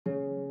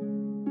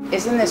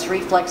Isn't this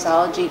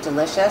reflexology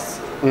delicious?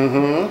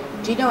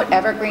 Mm-hmm. Do you know at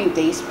Evergreen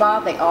Day Spa,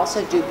 they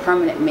also do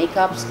permanent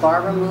makeup,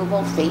 scar removal,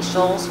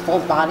 facials, full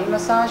body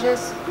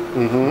massages?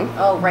 Mm-hmm.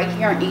 Oh, right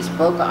here in East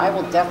Boca, I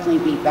will definitely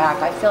be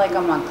back. I feel like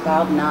I'm on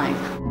cloud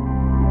 9.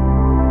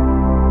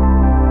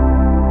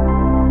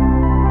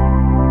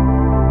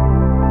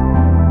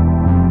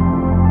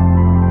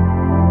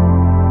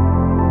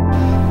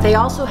 They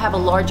also have a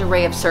large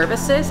array of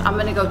services. I'm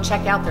gonna go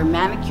check out their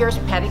manicures,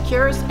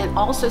 pedicures, and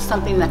also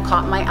something that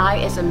caught my eye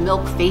is a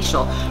milk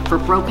facial for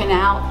broken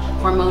out,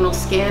 hormonal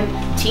skin,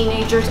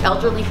 teenagers,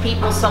 elderly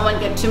people, someone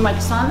get too much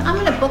sun. I'm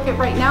gonna book it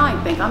right now,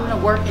 I think. I'm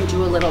gonna work and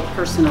do a little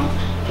personal.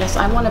 Yes,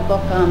 I wanna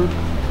book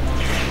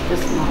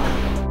this month.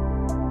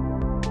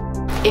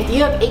 If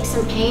you have aches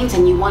and pains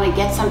and you wanna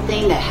get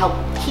something to help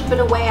keep it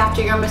away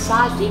after your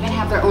massage, they even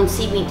have their own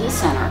CBD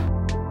center.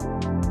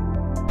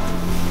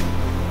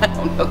 I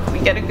don't know, can we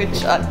get a good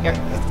shot here?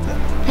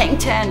 Hang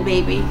 10,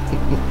 baby.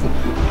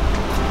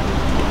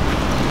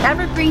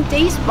 Evergreen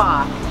Day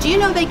Spa. Do you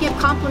know they give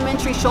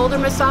complimentary shoulder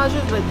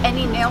massages with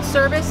any nail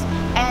service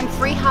and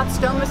free hot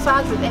stone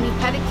massage with any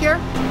pedicure?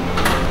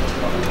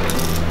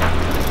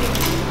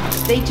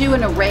 They do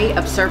an array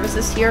of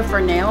services here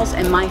for nails,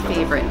 and my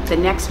favorite, the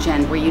next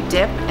gen, where you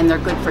dip and they're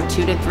good for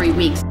 2 to 3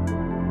 weeks.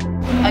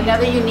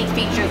 Another unique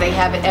feature they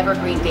have at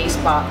Evergreen Day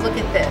Spa, look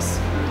at this.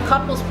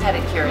 Couples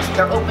pedicures,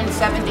 they're open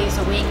 7 days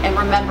a week, and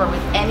remember,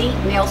 with any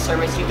nail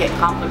service you get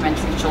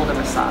complimentary shoulder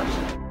massage.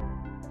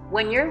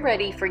 When you're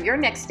ready for your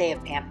next day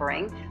of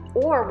pampering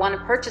or want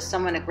to purchase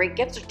someone a great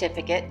gift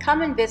certificate,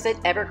 come and visit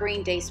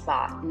Evergreen Day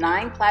Spa,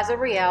 9 Plaza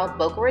Real,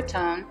 Boca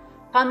Raton,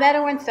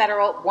 Palmetto and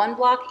Federal, 1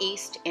 block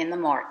east in the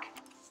Mark.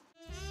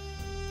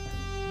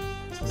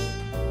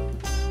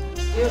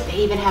 They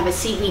even have a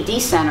CBD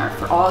center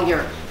for all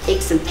your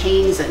aches and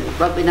pains and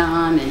rub it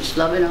on and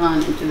schlub it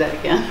on and do that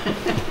again.